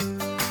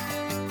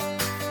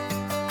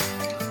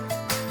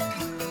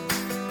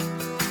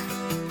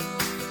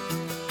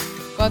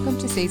Welcome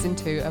to Season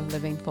 2 of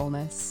Living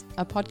Fullness,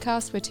 a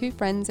podcast where two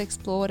friends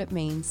explore what it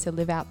means to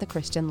live out the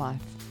Christian life.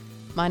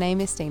 My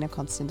name is Stina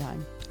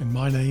Constantine. And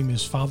my name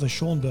is Father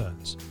Sean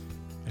Burns.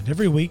 And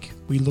every week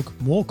we look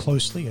more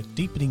closely at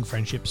deepening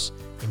friendships,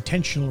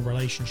 intentional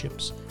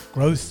relationships,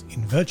 growth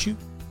in virtue,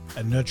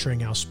 and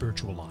nurturing our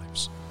spiritual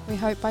lives. We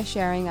hope by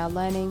sharing our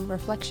learning,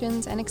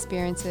 reflections, and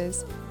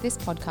experiences, this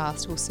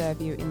podcast will serve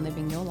you in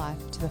living your life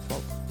to the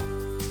full.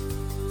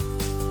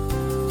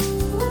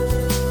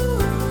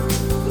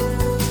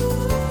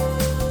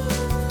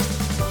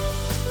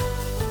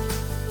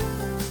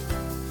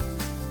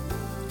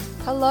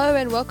 Hello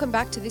and welcome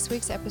back to this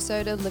week's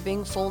episode of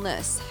Living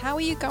Fullness. How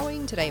are you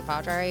going today,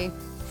 Padre?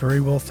 Very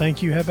well,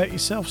 thank you. How about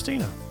yourself,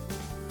 Stina?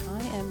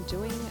 I am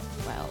doing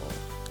well.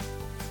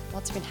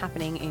 What's been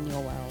happening in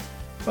your world?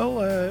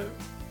 Well,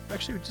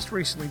 actually, we just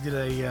recently did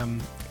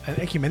an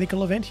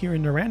ecumenical event here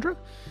in Narrandera.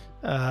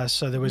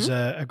 So there was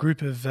a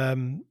group of,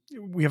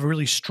 we have a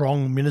really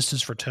strong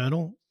Ministers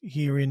Fraternal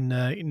here in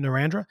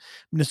Narrandera.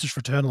 Ministers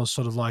Fraternal is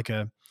sort of like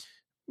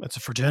it's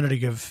a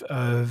fraternity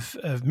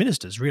of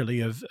ministers,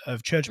 really,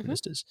 of church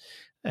ministers.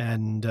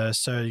 And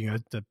so, you know,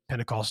 the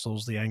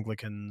Pentecostals, the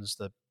Anglicans,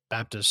 the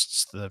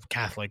Baptists, the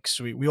Catholics,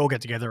 we all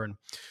get together and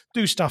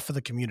do stuff for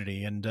the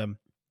community. And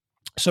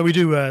so we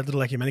do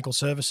little ecumenical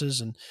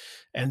services,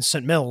 and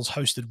St. Mel's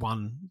hosted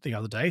one the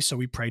other day. So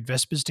we prayed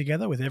Vespers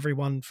together with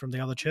everyone from the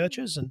other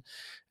churches,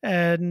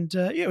 and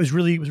yeah, it was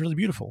really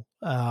beautiful.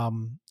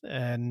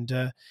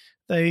 They're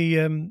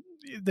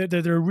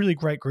a really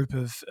great group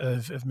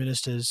of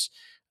ministers.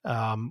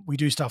 We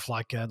do stuff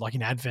like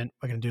in Advent,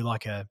 we're going to do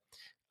like a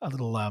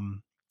little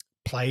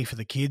play for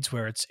the kids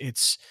where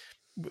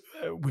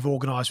we've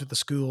organised with the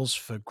schools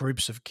for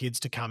groups of kids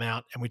to come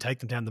out, and we take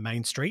them down the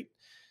main street,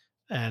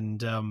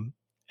 and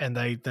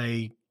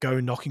they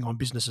go knocking on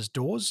businesses'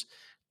 doors,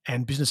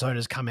 and business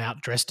owners come out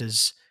dressed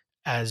as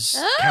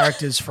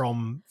characters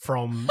from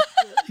from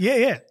the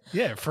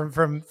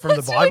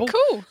Bible. Really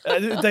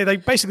cool. They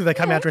basically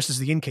come out dressed as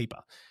the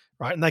innkeeper.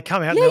 Right, and they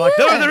come out and they're like,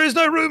 "No, there is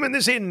no room in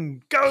this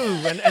inn. Go!"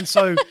 And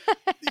so,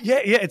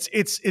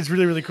 it's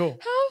really cool.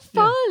 How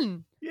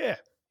fun! Yeah.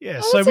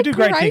 Oh, So we do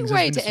great things. Great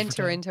way to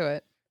enter into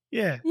it.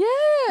 Yeah,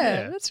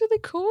 that's really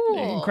cool.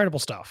 Yeah, incredible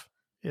stuff.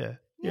 Yeah.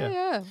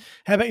 Yeah.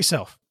 How about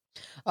yourself?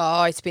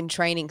 Oh, it's been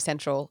training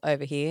central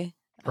over here.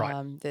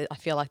 Right. I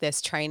feel like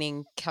there's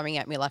training coming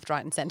at me left,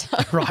 right, and centre.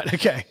 Right.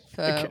 Okay.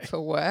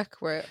 For work,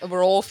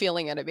 we're all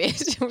feeling it a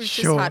bit.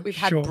 We've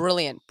had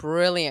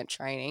brilliant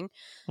training,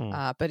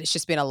 but it's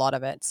just been a lot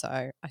of it. So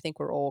I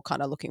think we're all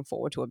kind of looking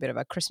forward to a bit of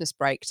a Christmas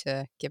break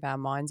to give our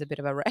minds a bit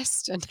of a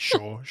rest and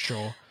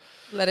Sure.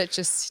 let it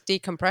just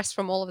decompress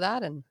from all of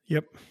that. And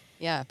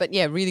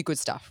really good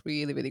stuff.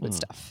 Really good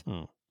stuff.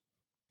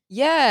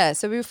 Yeah,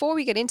 so before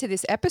we get into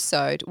this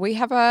episode, we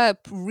have a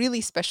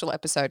really special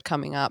episode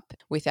coming up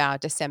with our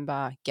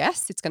December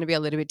guests. It's going to be a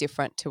little bit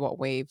different to what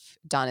we've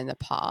done in the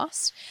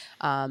past.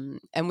 And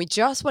we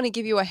just want to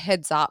give you a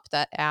heads up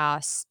that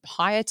our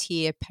higher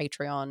tier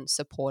Patreon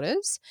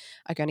supporters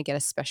are going to get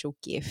a special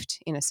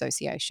gift in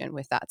association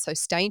with that. So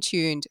stay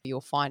tuned. You'll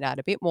find out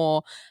a bit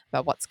more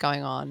about what's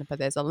going on, but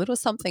there's a little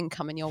something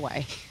coming your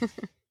way.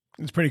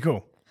 It's pretty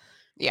cool.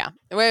 Yeah,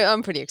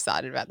 I'm pretty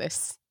excited about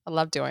this. I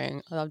love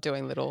doing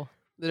little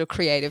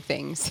creative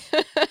things.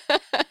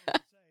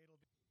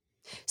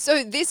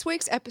 So this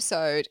week's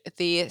episode,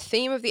 the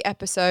theme of the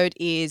episode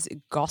is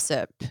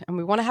gossip. And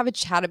we want to have a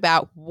chat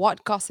about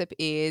what gossip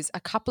is,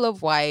 a couple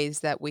of ways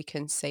that we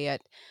can see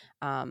it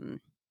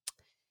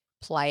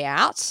play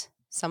out,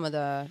 some of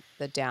the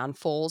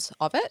downfalls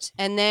of it,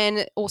 and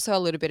then also a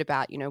little bit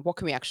about, you know, what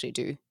can we actually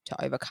do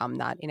to overcome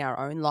that in our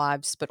own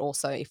lives, but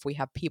also if we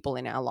have people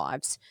in our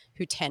lives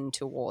who tend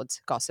towards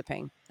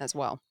gossiping as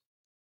well.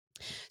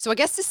 So I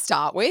guess to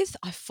start with,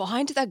 I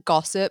find that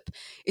gossip,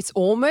 it's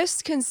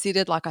almost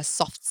considered like a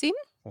soft sin.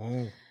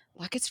 Oh.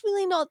 Like it's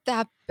really not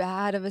that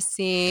bad of a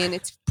sin.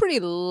 It's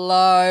pretty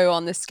low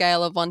on the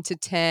scale of 1 to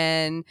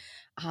 10.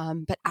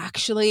 But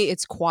actually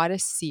it's quite a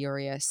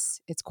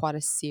serious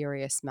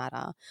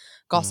matter.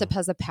 Gossip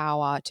has the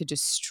power to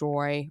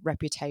destroy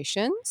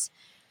reputations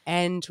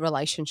and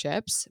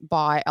relationships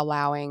by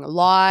allowing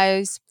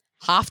lies,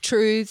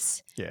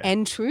 half-truths,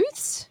 and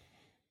truths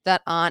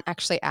that aren't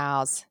actually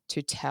ours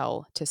to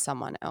tell to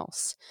someone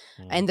else.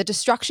 And the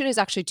destruction is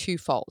actually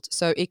twofold.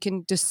 So it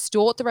can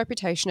distort the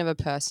reputation of a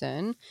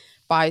person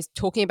by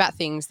talking about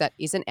things that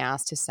isn't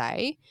ours to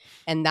say.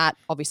 And that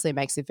obviously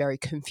makes it very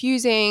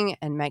confusing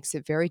and makes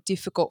it very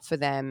difficult for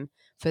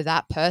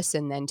that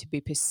person then to be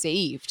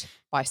perceived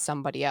by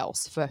somebody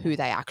else for who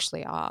they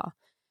actually are.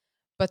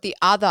 But the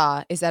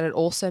other is that it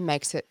also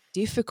makes it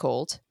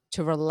difficult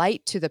to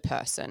relate to the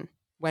person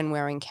when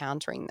we're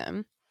encountering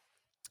them,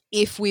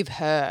 if we've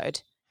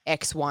heard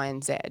X, Y,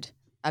 and Z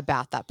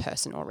about that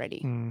person already.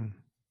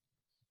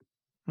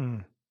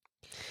 And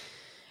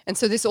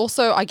so this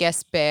also, I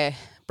guess,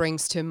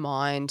 brings to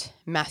mind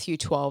Matthew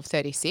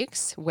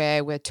 12:36,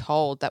 where we're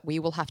told that we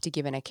will have to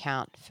give an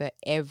account for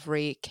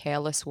every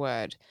careless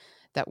word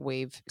that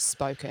we've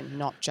spoken,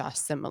 not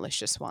just the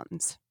malicious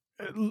ones.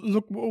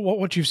 Look,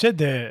 what you've said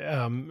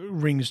there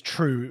rings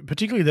true,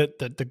 particularly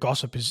that the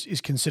gossip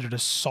is considered a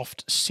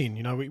soft sin.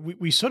 You know,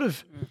 we sort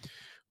of,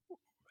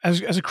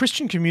 as a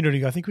Christian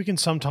community, I think we can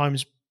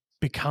sometimes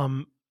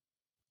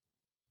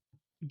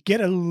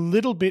get a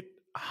little bit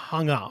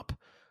hung up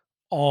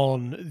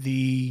on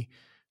the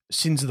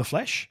sins of the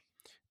flesh.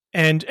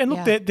 And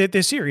look,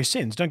 they're serious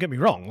sins. Don't get me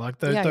wrong. Like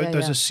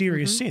those are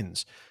serious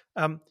sins.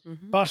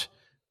 But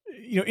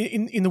you know,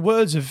 in the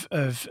words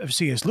of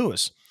C.S.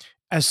 Lewis,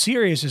 as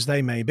serious as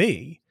they may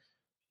be,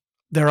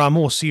 there are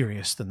more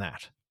serious than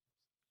that.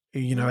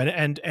 You know,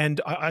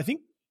 and I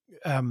think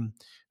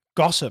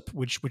gossip,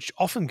 which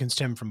often can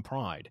stem from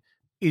pride,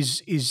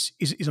 is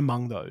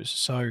among those.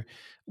 So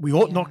we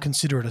ought not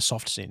consider it a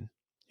soft sin.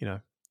 You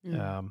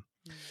know,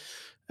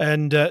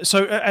 and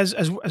so as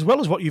well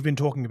as what you've been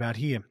talking about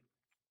here,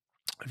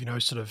 you know,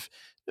 sort of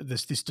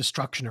this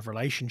destruction of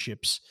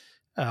relationships.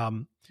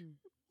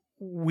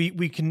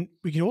 We can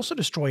also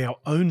destroy our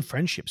own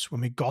friendships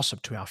when we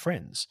gossip to our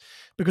friends,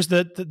 because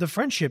the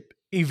friendship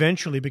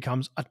eventually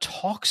becomes a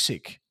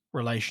toxic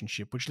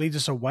relationship, which leads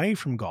us away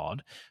from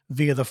God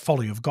via the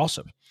folly of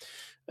gossip.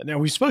 Now,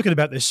 we've spoken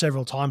about this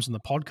several times in the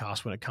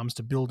podcast when it comes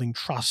to building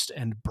trust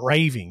and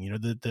braving. You know,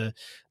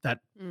 that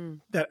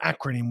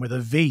acronym where the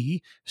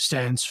V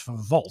stands for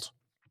Vault.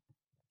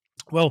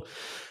 Well,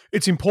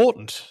 it's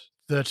important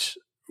that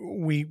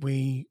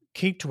we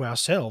keep to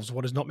ourselves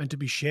what is not meant to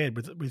be shared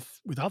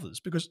with others,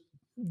 because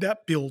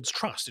that builds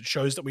trust. It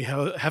shows that we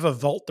have a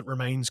vault that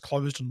remains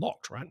closed and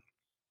locked, right?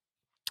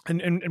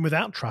 And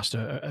without trust,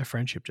 a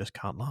friendship just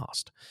can't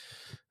last.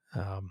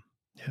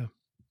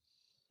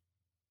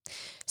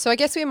 So I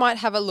guess we might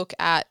have a look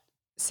at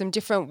some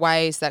different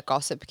ways that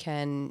gossip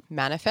can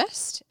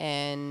manifest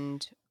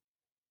and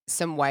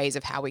some ways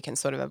of how we can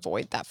sort of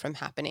avoid that from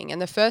happening.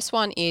 And the first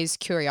one is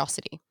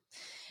curiosity.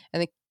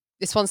 And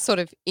this one's sort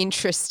of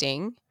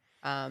interesting.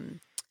 And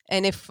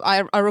if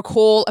I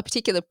recall, a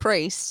particular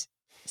priest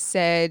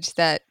said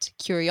that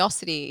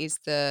curiosity is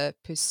the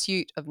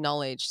pursuit of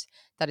knowledge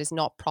that is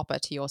not proper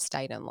to your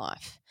state in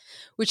life,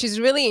 which is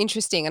really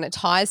interesting. And it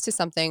ties to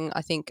something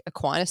I think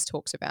Aquinas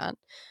talks about.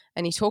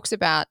 And he talks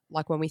about,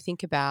 like, when we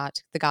think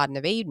about the Garden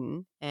of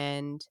Eden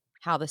and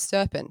how the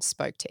serpent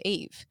spoke to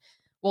Eve.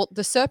 Well,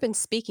 the serpent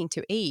speaking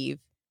to Eve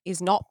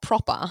is not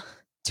proper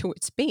to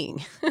its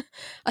being.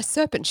 A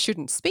serpent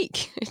shouldn't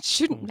speak. It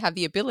shouldn't have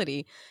the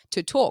ability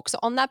to talk. So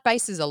on that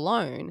basis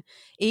alone,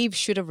 Eve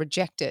should have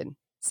rejected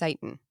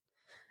Satan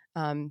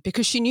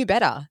because she knew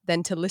better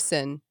than to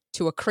listen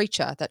to a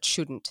creature that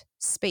shouldn't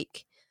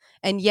speak.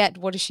 And yet,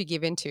 what does she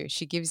give into?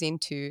 She gives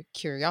into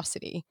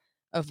curiosity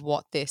of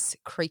what this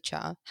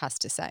creature has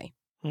to say.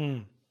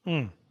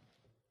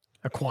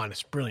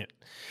 Aquinas, brilliant.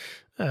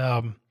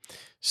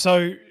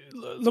 So,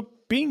 look,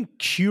 being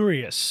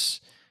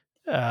curious,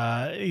 you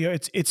know,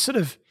 it's sort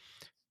of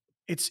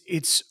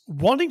it's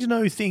wanting to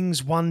know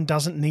things one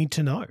doesn't need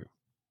to know.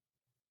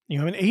 You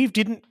know, and Eve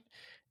didn't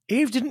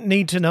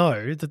need to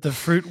know that the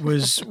fruit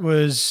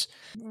was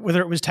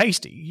whether it was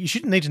tasty. You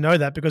shouldn't need to know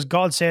that, because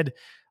God said,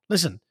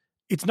 "Listen,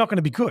 it's not going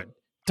to be good.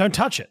 Don't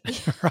touch it."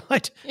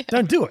 Right? Yeah.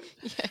 Don't do it.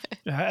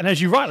 Yeah. And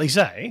as you rightly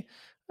say,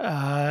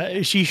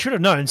 she should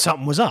have known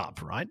something was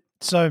up, right?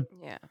 So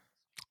yeah.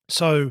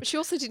 So but she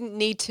also didn't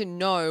need to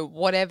know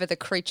whatever the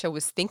creature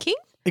was thinking.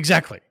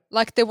 Exactly.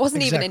 Like, there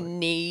wasn't even a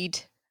need.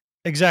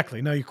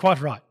 Exactly. No, you're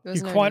quite right.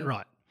 You're quite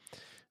right.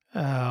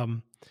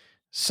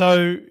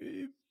 So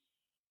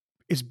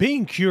it's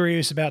being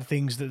curious about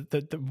things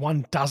that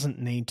one doesn't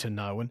need to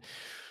know. And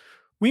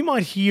we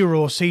might hear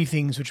or see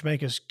things which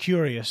make us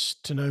curious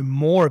to know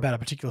more about a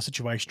particular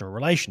situation or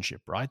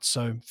relationship, right?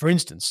 So, for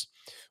instance,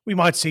 we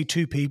might see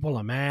two people,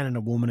 a man and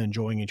a woman,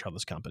 enjoying each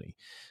other's company.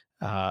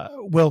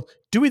 Well,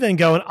 do we then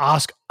go and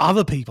ask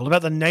other people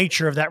about the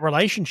nature of that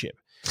relationship?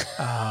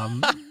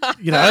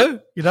 Yeah,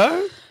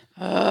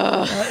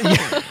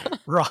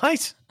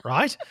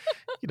 right.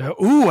 You know,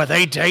 ooh, are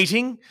they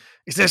dating?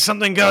 Is there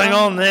something going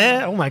on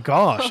there? Oh my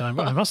gosh, I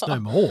must know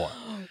more.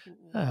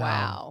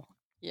 Wow.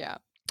 Yeah.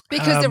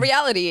 Because the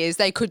reality is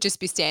they could just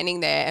be standing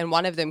there and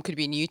one of them could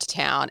be new to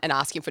town and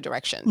asking for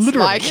directions.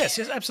 Literally, yes,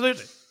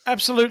 absolutely.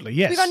 Absolutely,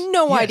 yes. We've got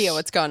no idea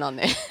what's going on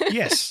there.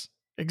 Yes,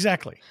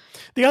 exactly.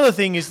 The other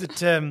thing is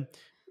that,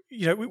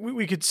 you know,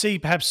 we could see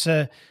perhaps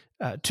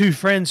two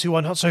friends who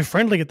are not so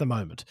friendly at the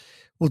moment.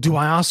 Well, do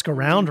I ask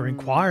around or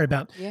inquire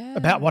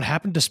about what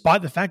happened,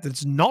 despite the fact that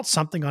it's not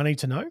something I need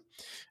to know?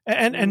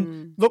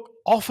 And look,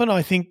 often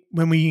I think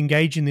when we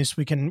engage in this,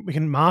 we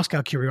can mask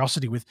our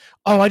curiosity with,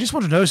 "Oh, I just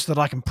want to know so that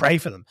I can pray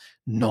for them."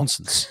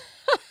 Nonsense.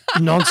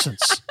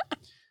 Nonsense.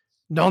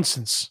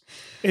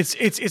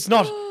 It's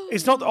not.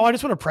 "Oh, I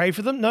just want to pray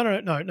for them."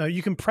 No.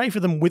 You can pray for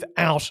them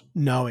without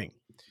knowing.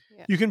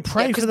 Yeah. You can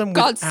pray for them.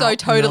 God's so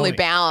totally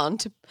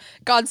bound.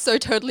 God's so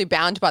totally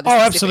bound by the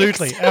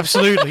specifics.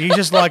 Absolutely. He's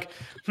just like,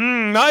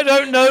 I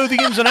don't know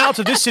the ins and outs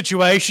of this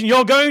situation.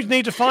 You're going to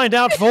need to find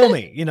out for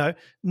me. You know,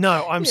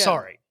 no, I'm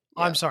sorry.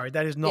 Yeah. I'm sorry.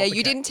 That is not. Yeah,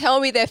 you didn't tell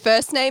me their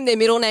first name, their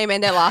middle name,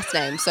 and their last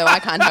name, so I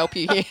can't help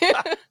you here.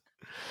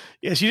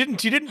 Yes, you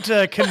didn't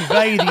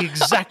convey the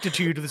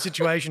exactitude of the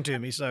situation to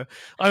me, so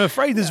I'm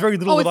afraid there's very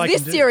little that I can do. Oh,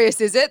 it's this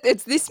serious, is it?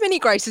 It's this many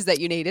graces that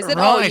you need, is it?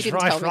 Oh, you didn't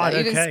tell me that.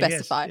 You didn't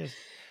specify. Yes.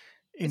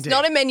 It's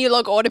not a menu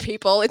log order,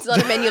 people. It's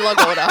not a menu log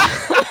order.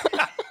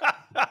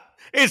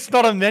 It's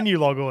not a menu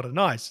log order.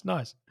 Nice.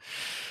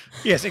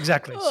 Yes,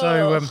 exactly.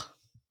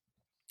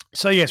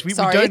 So yes, we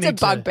don't it's a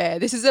bugbear.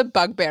 This is a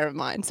bugbear of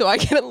mine, so I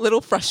get a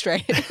little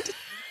frustrated.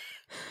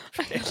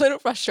 I get a little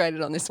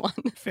frustrated on this one.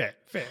 Fair.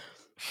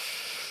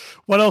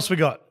 What else we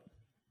got?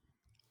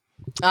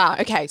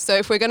 Okay. So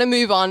if we're going to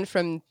move on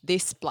from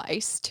this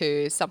place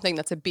to something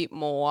that's a bit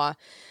more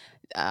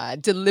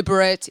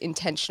deliberate,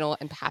 intentional,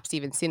 and perhaps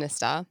even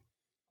sinister,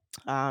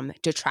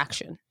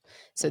 detraction.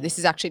 So this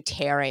is actually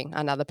tearing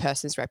another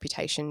person's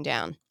reputation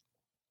down.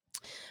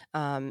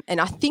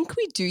 And I think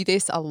we do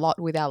this a lot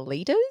with our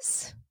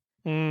leaders.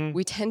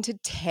 We tend to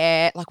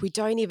tear, like we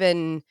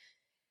generally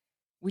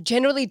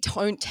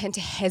don't tend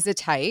to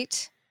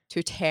hesitate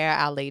to tear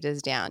our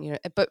leaders down,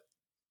 but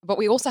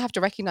we also have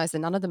to recognize that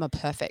none of them are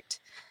perfect.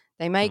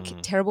 They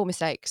make terrible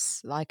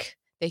mistakes, like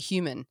they're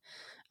human.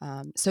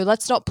 So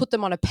let's not put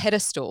them on a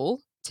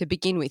pedestal to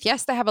begin with.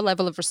 Yes, they have a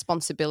level of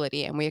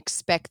responsibility and we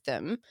expect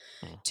them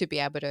to be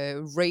able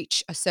to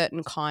reach a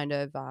certain kind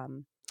of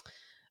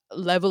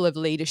level of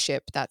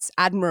leadership that's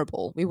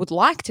admirable. We would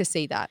like to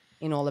see that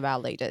in all of our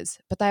leaders,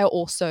 but they are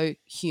also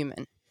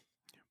human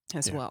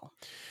as well.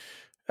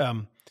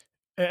 And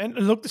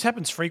look, this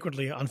happens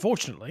frequently,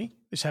 unfortunately.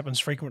 This happens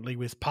frequently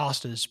with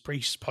pastors,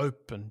 priests,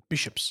 pope, and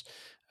bishops.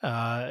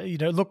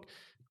 Look,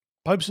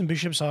 popes and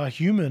bishops are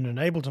human and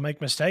able to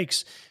make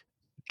mistakes.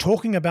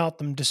 Talking about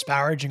them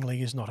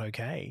disparagingly is not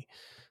okay.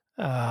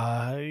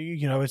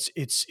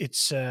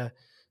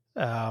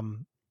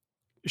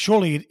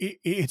 Surely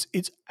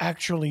it's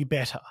actually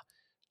better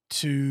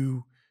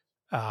to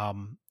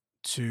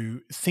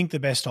think the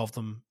best of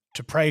them,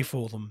 to pray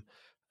for them,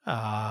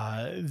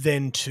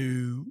 than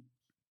to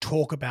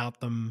talk about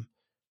them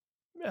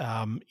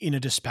in a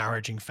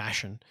disparaging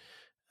fashion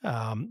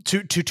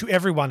to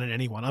everyone and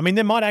anyone. I mean,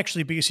 there might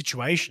actually be a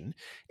situation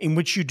in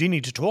which you do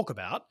need to talk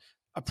about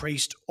a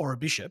priest or a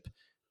bishop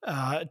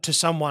to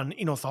someone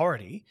in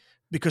authority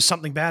because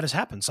something bad has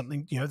happened,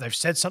 something, they've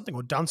said something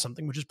or done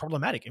something which is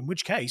problematic, in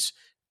which case,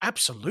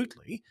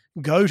 absolutely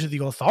go to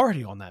the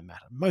authority on that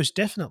matter, most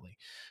definitely.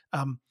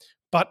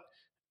 But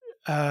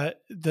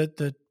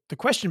the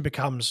question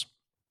becomes,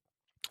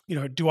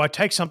 do I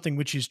take something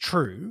which is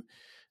true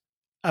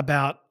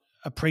about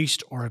a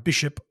priest or a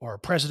bishop or a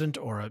president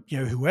or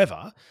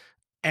whoever,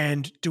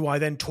 and do I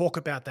then talk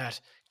about that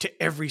to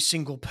every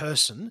single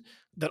person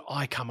that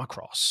I come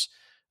across?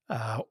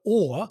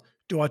 Or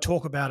do I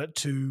talk about it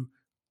to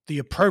the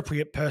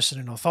appropriate person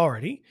in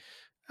authority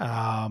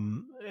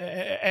and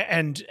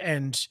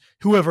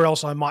whoever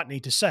else I might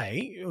need to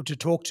say or to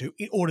talk to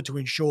in order to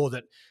ensure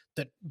that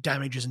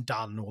damage isn't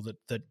done or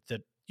that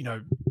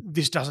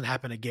this doesn't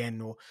happen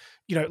again, or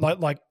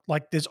like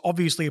there's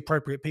obviously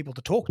appropriate people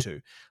to talk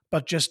to,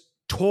 but just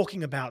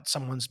talking about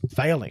someone's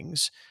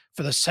failings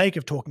for the sake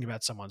of talking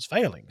about someone's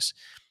failings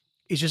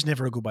is just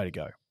never a good way to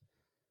go.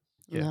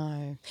 Yeah.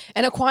 No.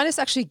 And Aquinas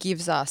actually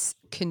gives us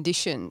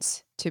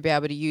conditions to be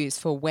able to use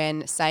for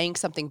when saying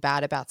something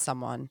bad about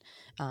someone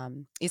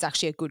is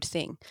actually a good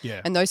thing.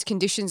 Yeah. And those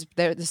conditions,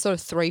 they're sort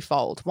of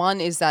threefold.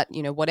 One is that,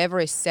 whatever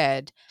is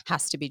said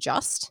has to be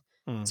just.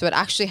 So it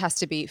actually has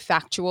to be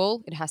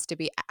factual. It has to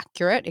be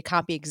accurate. It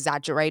can't be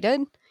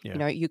exaggerated.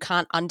 Yeah. You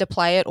can't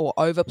underplay it or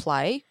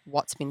overplay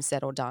what's been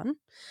said or done.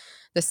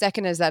 The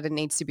second is that it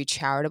needs to be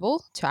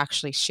charitable to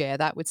actually share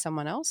that with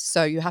someone else.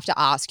 So you have to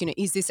ask,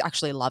 is this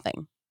actually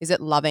loving? Is it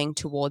loving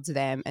towards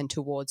them and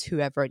towards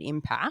whoever it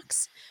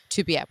impacts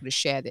to be able to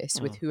share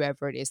this with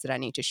whoever it is that I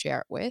need to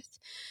share it with?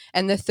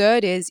 And the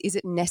third is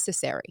it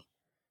necessary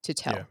to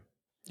tell?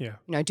 Yeah.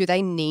 Do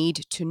they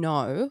need to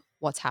know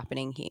what's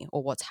happening here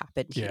or what's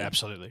happened here? Yeah,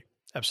 absolutely.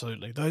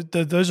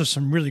 Those are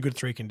some really good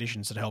three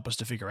conditions that help us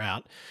to figure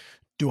out,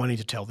 do I need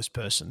to tell this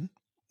person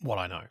what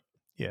I know?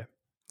 Yeah,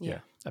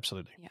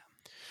 absolutely. Yeah.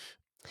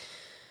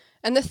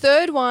 And the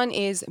third one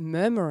is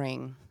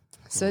murmuring.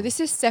 So this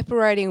is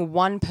separating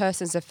one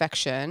person's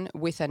affection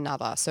with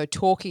another. So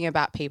talking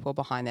about people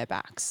behind their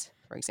backs,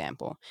 for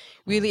example.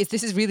 Really,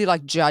 this is really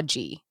like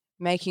judgy,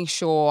 making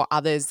sure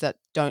others that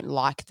don't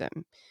like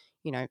them,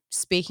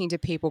 speaking to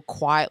people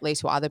quietly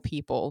to other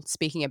people,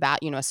 speaking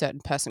about, a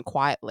certain person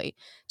quietly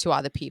to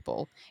other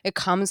people. It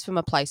comes from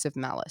a place of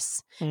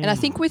malice. And I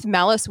think with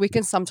malice, we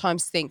can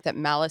sometimes think that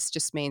malice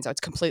just means it's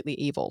completely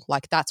evil.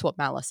 Like that's what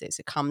malice is.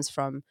 It comes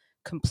from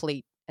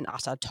complete and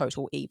utter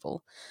total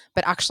evil.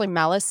 But actually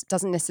malice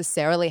doesn't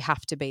necessarily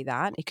have to be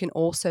that. It can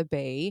also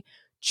be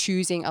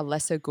choosing a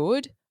lesser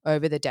good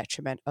over the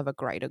detriment of a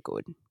greater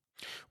good.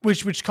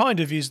 Which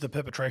kind of is the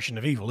perpetration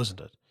of evil,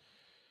 isn't it?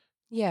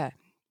 Yeah.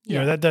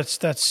 That's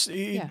it's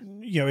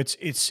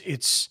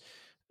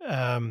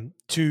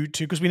to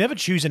because we never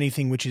choose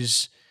anything which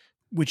is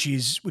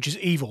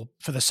evil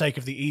for the sake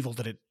of the evil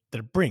that it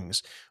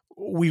brings.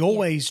 We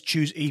always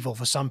choose evil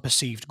for some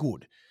perceived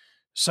good.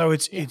 So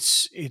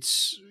it's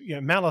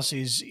malice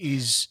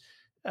is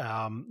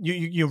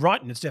You're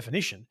right in its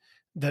definition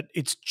that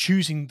it's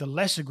choosing the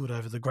lesser good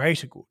over the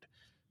greater good.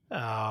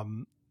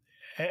 And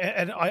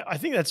I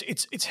think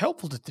it's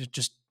helpful to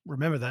just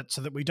remember that,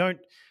 so that we don't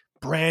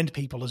brand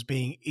people as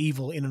being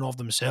evil in and of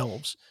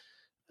themselves.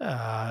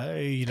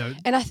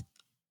 And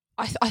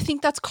I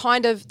think that's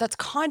kind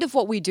of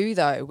what we do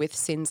though with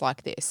sins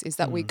like this, is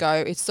that we go,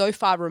 it's so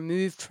far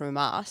removed from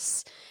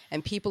us,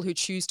 and people who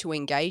choose to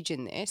engage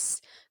in this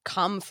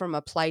come from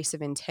a place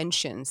of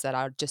intentions that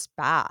are just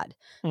bad.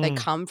 They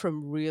come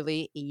from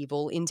really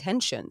evil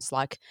intentions,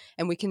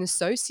 and we can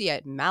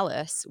associate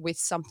malice with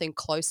something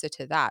closer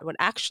to that, when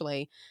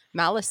actually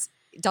malice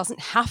doesn't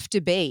have to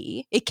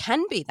be, it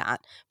can be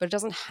that, but it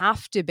doesn't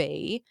have to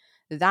be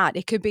that.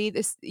 It could be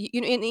this,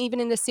 even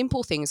in the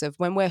simple things of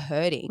when we're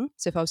hurting.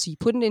 So if you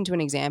put it into an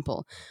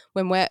example,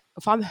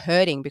 if I'm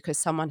hurting because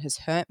someone has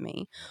hurt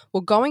me,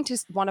 well, going to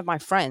one of my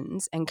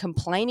friends and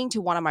complaining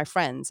to one of my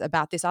friends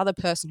about this other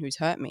person who's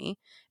hurt me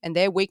and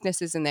their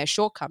weaknesses and their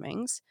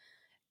shortcomings,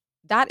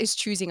 that is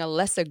choosing a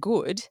lesser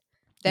good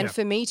than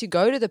for me to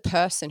go to the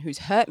person who's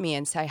hurt me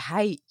and say,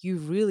 hey, you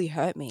really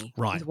hurt me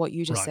with what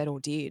you just said or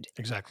did.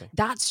 Exactly.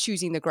 That's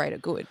choosing the greater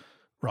good.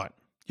 Right.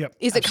 Yep.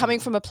 Is it coming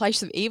from a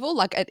place of evil,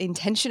 like an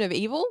intention of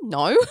evil?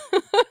 No.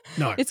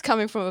 No. It's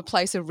coming from a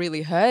place of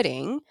really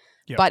hurting,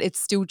 but it's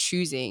still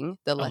choosing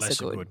the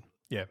lesser good.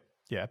 Yeah.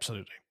 Yeah,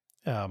 absolutely.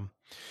 And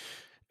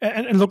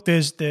look, there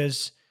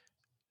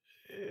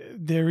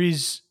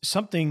is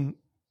something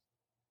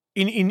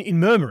in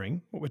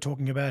murmuring, what we're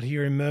talking about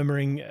here in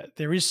murmuring,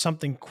 there is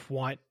something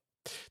quite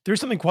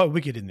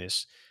wicked in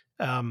this.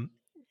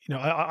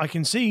 I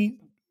can see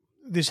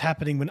this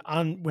happening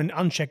when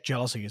unchecked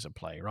jealousy is at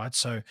play, right?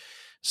 So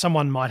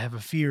someone might have a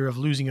fear of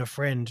losing a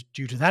friend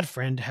due to that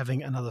friend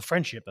having another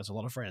friendship. That's a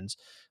lot of friends.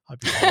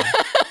 Hope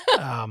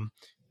you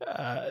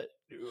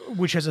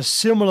which has a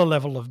similar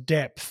level of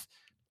depth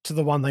to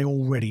the one they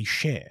already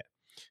share.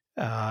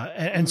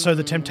 And so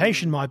the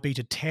temptation might be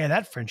to tear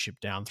that friendship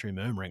down through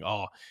murmuring.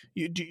 Oh,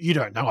 you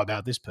don't know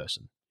about this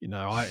person.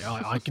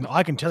 I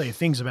can tell you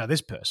things about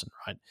this person,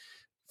 right?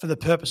 For the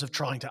purpose of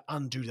trying to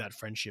undo that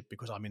friendship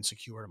because I'm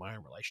insecure in my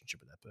own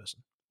relationship with that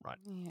person, right?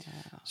 Yeah.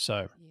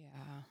 So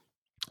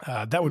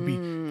that would be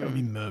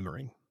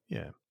murmuring.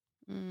 Yeah.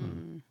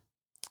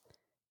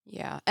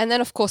 Yeah. And then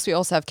of course we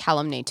also have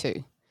calumny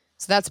too.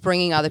 So that's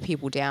bringing other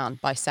people down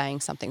by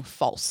saying something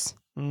false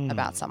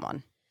about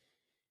someone.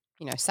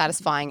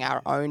 Satisfying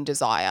our own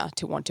desire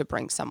to want to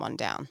bring someone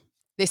down.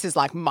 This is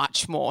like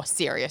much more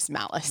serious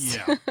malice.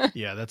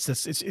 Yeah.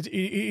 It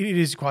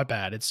is quite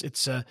bad. This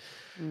is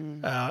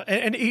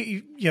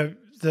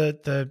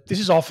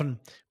often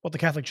what the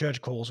Catholic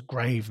Church calls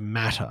grave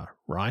matter,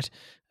 right?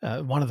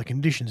 One of the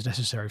conditions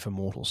necessary for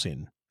mortal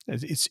sin.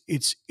 It's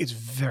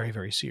very,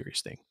 very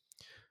serious thing.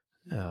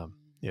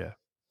 Yeah.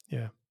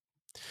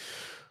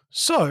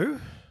 So,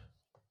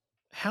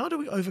 how do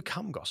we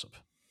overcome gossip?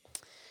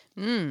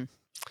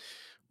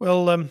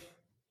 Well,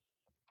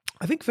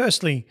 I think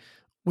firstly,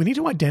 we need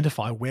to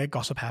identify where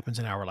gossip happens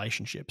in our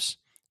relationships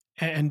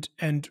and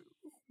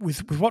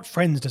with what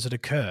friends does it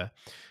occur,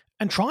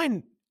 and try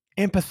and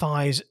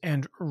empathize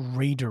and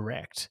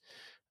redirect.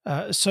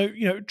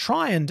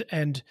 Try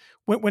and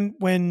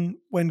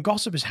when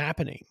gossip is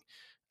happening,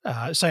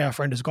 say our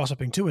friend is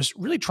gossiping to us,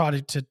 really try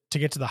to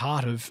get to the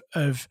heart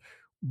of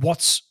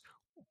what's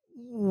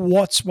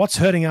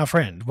hurting our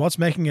friend, what's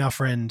making our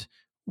friend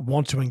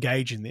want to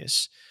engage in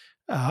this.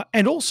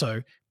 And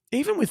also,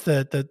 even with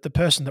the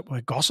person that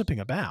we're gossiping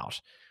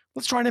about,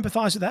 let's try and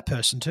empathize with that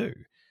person too.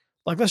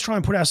 Like, let's try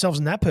and put ourselves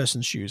in that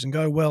person's shoes and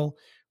go,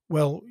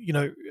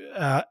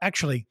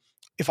 actually,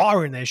 if I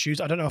were in their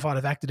shoes, I don't know if I'd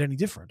have acted any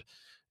different,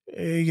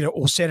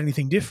 or said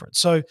anything different.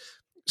 So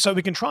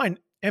we can try and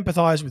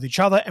empathize with each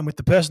other and with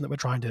the person that we're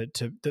trying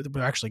that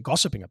we're actually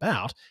gossiping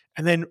about,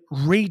 and then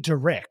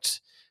redirect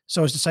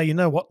so as to say, you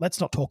know what, let's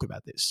not talk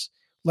about this.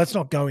 Let's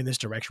not go in this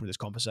direction with this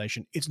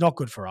conversation. It's not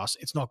good for us.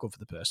 It's not good for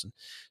the person.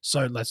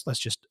 So let's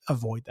just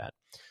avoid that.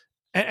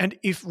 And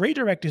if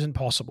redirect isn't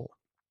possible,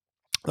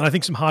 then I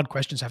think some hard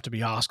questions have to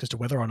be asked as to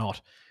whether or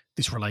not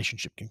this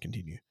relationship can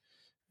continue,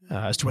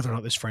 as to whether or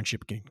not this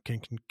friendship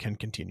can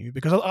continue.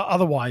 Because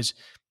otherwise,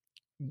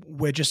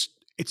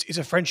 it's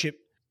a friendship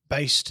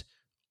based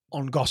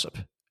on gossip,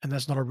 and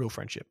that's not a real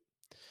friendship.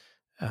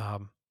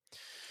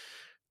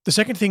 The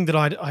second thing that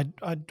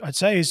I'd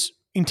say is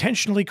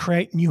intentionally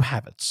create new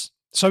habits.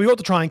 So we ought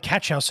to try and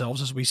catch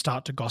ourselves as we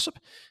start to gossip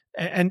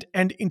and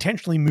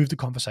intentionally move the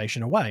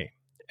conversation away.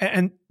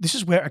 And this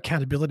is where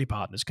accountability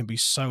partners can be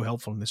so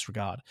helpful in this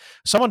regard.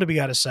 Someone to be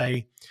able to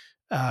say,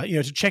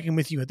 to check in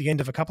with you at the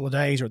end of a couple of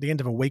days or at the end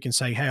of a week and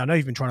say, hey, I know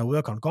you've been trying to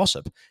work on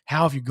gossip.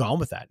 How have you gone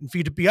with that? And for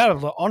you to be able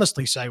to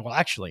honestly say, well,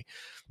 actually,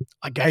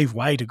 I gave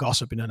way to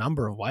gossip in a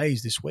number of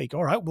ways this week.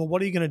 All right, well,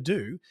 what are you going to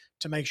do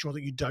to make sure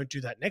that you don't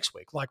do that next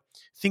week? Like,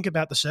 think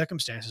about the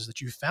circumstances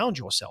that you found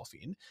yourself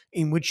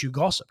in which you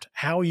gossiped.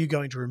 How are you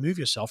going to remove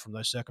yourself from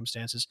those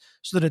circumstances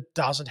so that it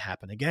doesn't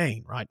happen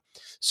again, right?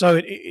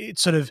 So it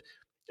sort of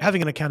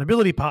having an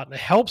accountability partner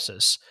helps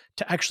us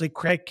to actually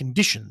create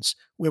conditions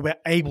where we're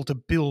able to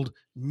build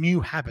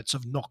new habits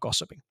of not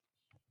gossiping.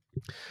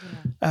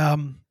 Yeah.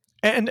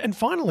 And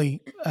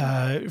finally,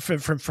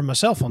 from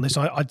myself on this,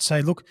 I'd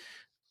say, look,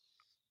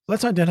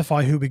 let's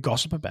identify who we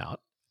gossip about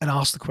and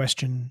ask the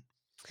question,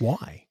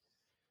 why?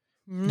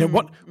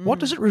 What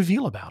does it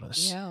reveal about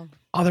us? Yeah.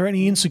 Are there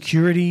any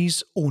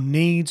insecurities or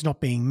needs not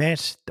being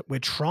met that we're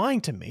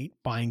trying to meet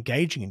by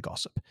engaging in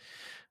gossip?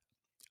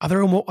 Are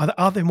there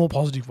more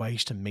positive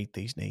ways to meet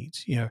these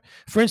needs?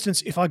 For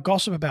instance, if I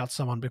gossip about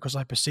someone because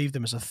I perceive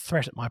them as a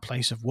threat at my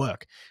place of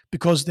work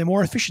because they're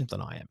more efficient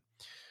than I am,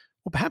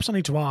 well, perhaps I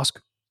need to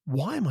ask,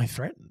 why am I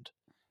threatened?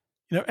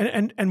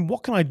 And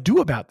what can I do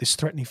about this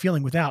threatening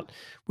feeling without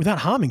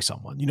harming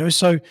someone?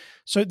 So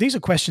these are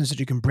questions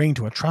that you can bring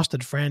to a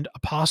trusted friend, a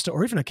pastor,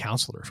 or even a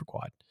counselor if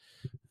required.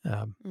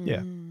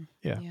 Yeah.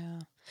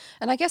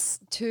 And I guess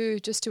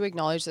just to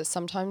acknowledge that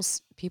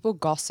sometimes people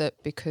gossip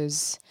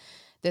because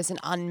there's an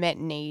unmet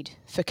need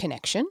for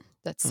connection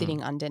that's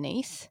sitting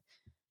underneath.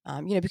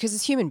 Because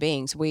as human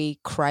beings, we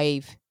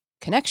crave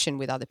connection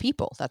with other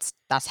people.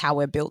 That's how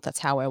we're built. That's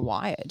how we're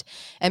wired.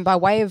 And by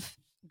way of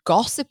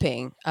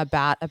gossiping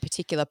about a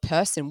particular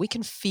person, we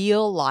can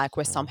feel like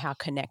we're somehow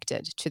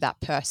connected to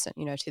that person,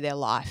 to their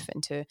life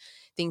and to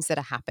things that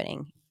are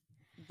happening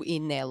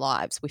in their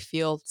lives. We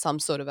feel some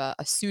sort of a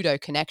pseudo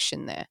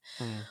connection there.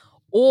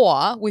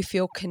 Or we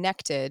feel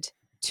connected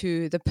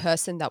to the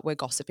person that we're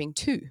gossiping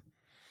to.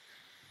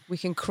 We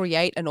can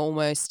create an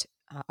almost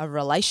a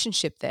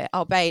relationship there,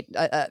 albeit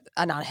an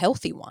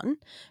unhealthy one,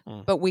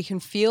 but we can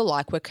feel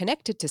like we're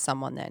connected to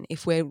someone then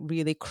if we're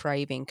really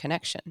craving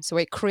connection. So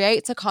it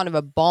creates a kind of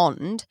a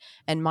bond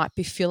and might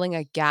be filling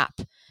a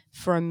gap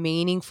for a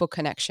meaningful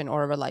connection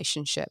or a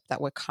relationship that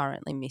we're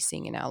currently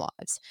missing in our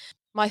lives.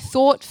 My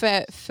thought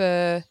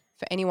for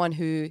anyone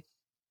who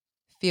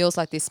feels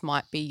like this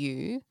might be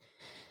you,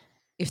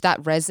 if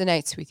that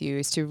resonates with you,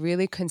 is to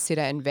really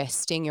consider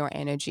investing your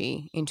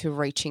energy into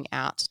reaching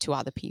out to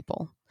other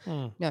people.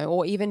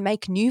 Or even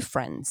make new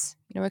friends,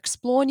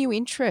 explore new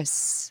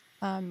interests,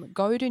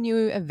 go to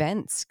new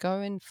events,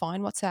 go and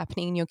find what's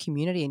happening in your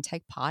community and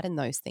take part in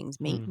those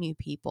things, meet new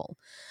people,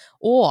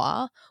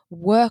 or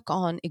work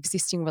on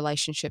existing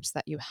relationships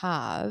that you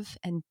have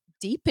and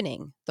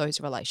deepening those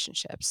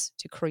relationships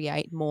to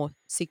create more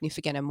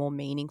significant and more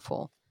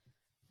meaningful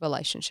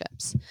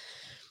relationships.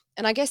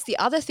 And I guess the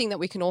other thing that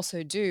we can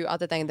also do,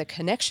 other than the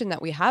connection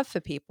that we have for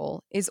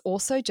people, is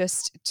also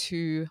just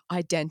to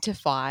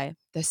identify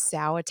the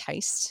sour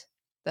taste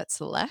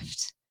that's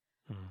left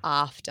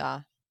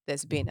after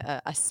there's been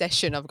a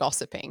session of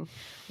gossiping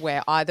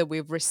where either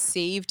we've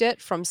received it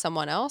from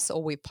someone else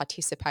or we've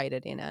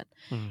participated in it.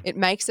 It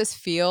makes us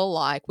feel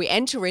like we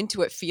enter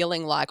into it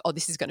feeling like, oh,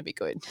 this is going to be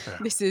good.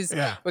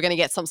 We're going to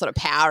get some sort of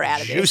power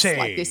out of this.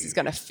 Like this is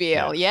going to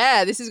feel,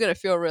 this is going to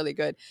feel really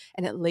good.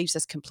 And it leaves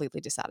us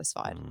completely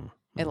dissatisfied.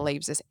 It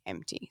leaves us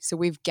empty. So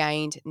we've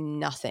gained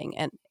nothing.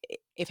 And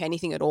if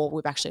anything at all,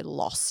 we've actually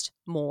lost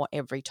more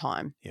every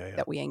time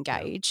that we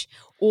engage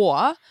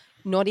or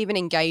not even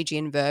engage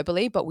in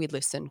verbally, but we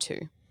listen to.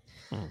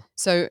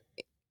 So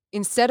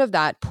instead of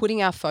that,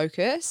 putting our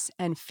focus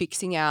and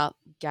fixing our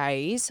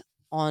gaze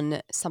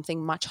on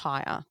something much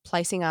higher,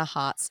 placing our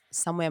hearts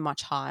somewhere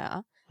much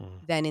higher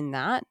than in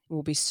that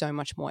will be so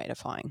much more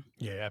edifying.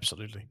 Yeah,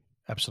 absolutely.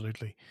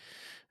 Absolutely.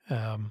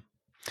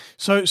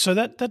 So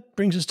that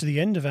brings us to the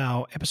end of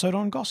our episode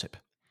on gossip.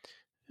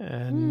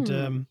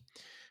 And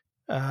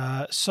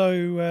a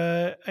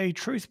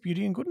truth,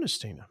 beauty, and goodness,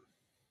 Tina.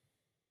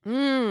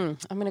 I'm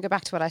going to go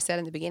back to what I said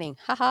in the beginning.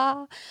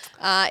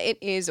 It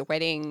is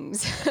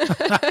weddings.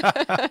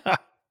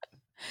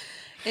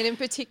 And in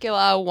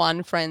particular,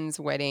 one friend's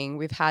wedding.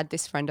 We've had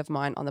this friend of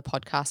mine on the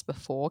podcast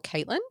before,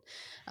 Caitlin.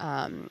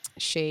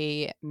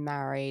 She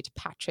married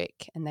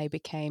Patrick and they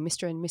became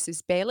Mr. and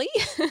Mrs. Bailey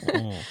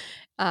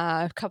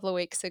a couple of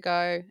weeks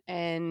ago.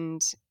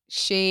 And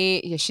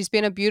she's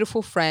been a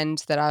beautiful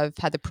friend that I've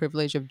had the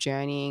privilege of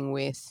journeying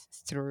with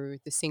through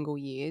the single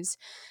years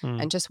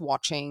and just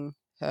watching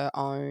her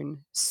own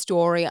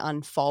story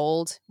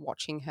unfold,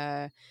 watching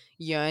her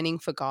yearning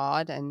for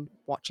God and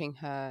watching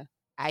her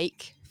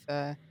ache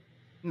for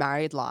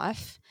married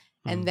life,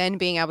 and then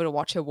being able to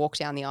watch her walk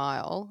down the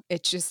aisle.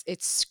 It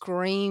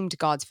screamed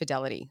God's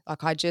fidelity.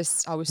 Like I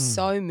was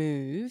so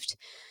moved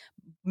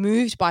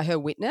by her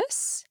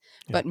witness,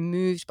 but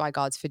moved by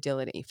God's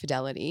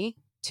fidelity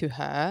to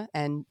her,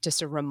 and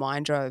just a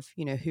reminder of,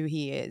 who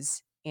he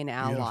is in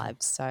our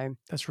lives. So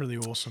that's really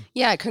awesome.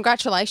 Yeah,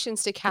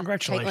 congratulations to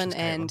Caitlin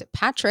and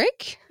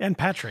Patrick. And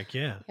Patrick,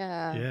 yeah.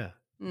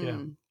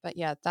 But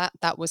yeah,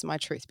 that was my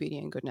truth, beauty,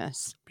 and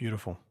goodness.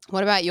 Beautiful.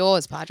 What about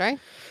yours, Padre?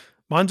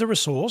 Mine's a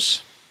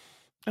resource,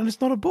 and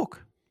it's not a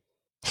book.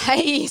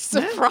 Hey,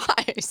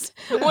 surprise!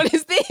 Yeah. What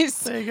is this?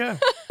 There you go.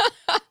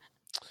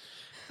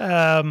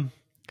 Don't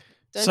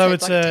say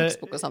it's like a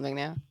textbook or something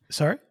now.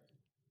 Sorry?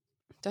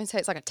 Don't say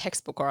it's like a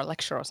textbook or a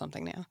lecture or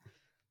something now.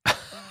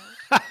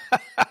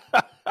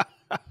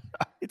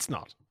 It's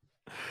not.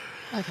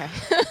 Okay.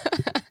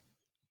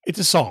 It's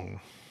a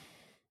song.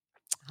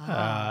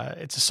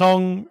 It's a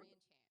song.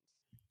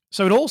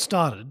 So it all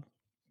started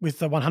with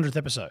the 100th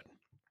episode.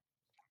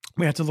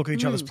 We had to look at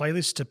each other's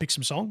playlists to pick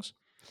some songs.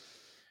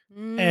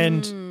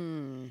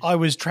 And I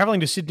was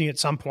traveling to Sydney at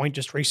some point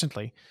just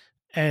recently,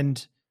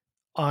 and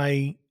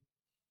I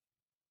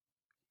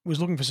was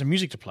looking for some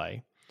music to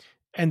play,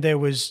 and there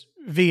was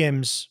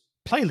VM's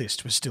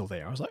playlist was still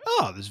there. I was like,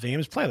 oh, there's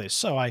VM's playlist.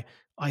 So I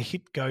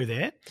hit go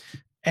there,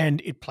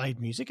 and it played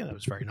music, and it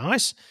was very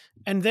nice.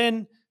 And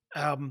then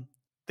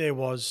there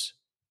was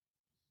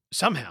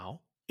somehow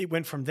it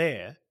went from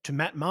there to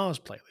Matt Maher's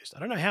playlist. I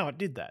don't know how it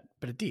did that,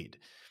 but it did.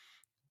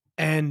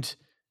 And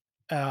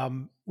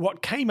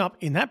what came up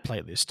in that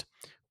playlist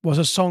was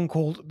a song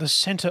called The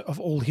Center of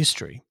All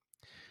History.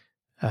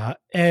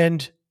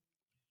 And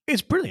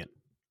it's brilliant.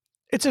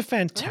 It's a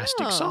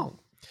fantastic song.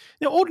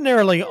 Now,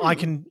 ordinarily, I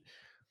don't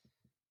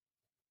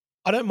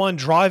mind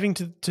driving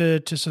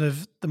to sort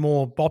of the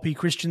more boppy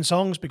Christian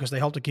songs because they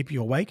help to keep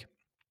you awake.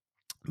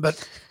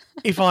 But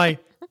if I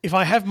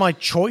have my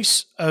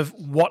choice of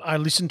what I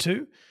listen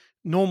to,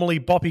 normally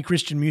boppy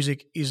Christian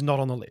music is not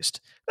on the list.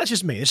 That's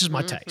just me. This is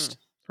my taste,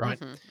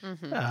 right?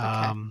 Okay.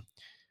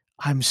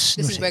 I'm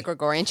snooty. This is where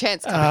Gregorian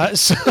chants come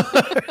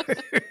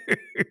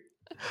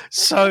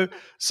So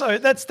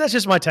that's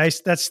just my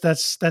taste.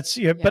 That's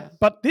yeah.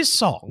 But this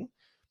song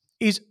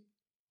is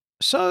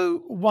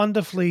so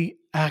wonderfully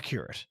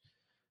accurate.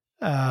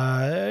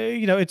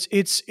 It's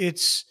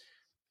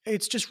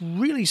just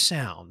really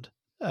sound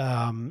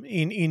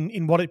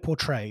in what it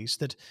portrays,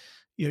 that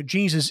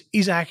Jesus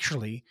is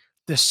actually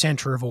the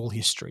center of all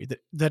history,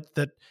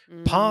 that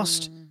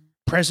past,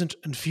 present,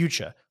 and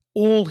future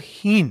all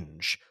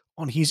hinge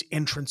on his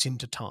entrance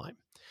into time.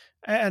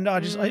 And I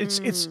just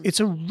it's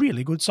a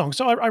really good song.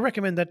 So I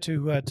recommend that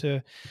to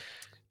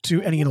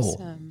any and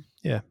all.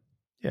 Yeah.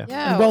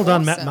 And well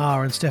done, Matt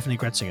Maher and Stephanie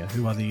Gretzinger,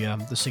 who are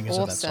the singers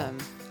of that song.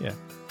 Yeah.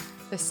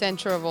 The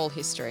center of all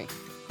history.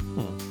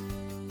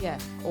 Yeah,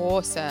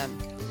 awesome.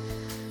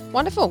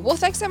 Wonderful. Well,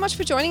 thanks so much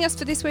for joining us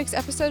for this week's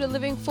episode of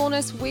Living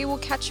Fullness. We will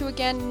catch you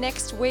again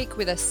next week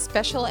with a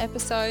special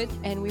episode,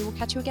 and we will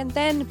catch you again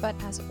then.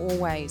 But as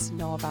always,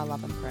 know of our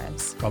love and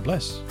prayers. God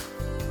bless.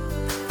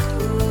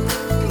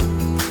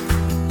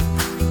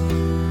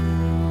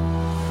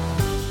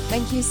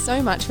 Thank you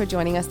so much for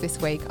joining us this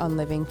week on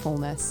Living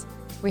Fullness.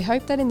 We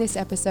hope that in this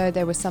episode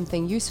there was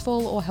something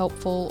useful or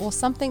helpful or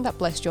something that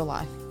blessed your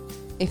life.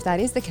 If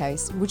that is the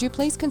case, would you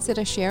please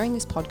consider sharing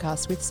this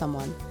podcast with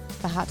someone?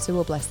 Perhaps it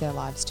will bless their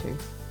lives too.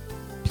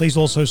 Please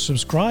also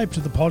subscribe to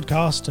the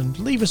podcast and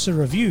leave us a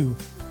review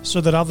so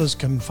that others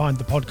can find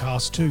the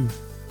podcast too.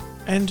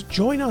 And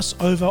join us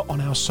over on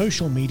our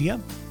social media,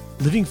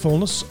 Living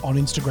Fullness on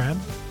Instagram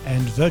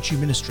and Virtue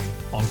Ministry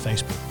on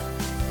Facebook.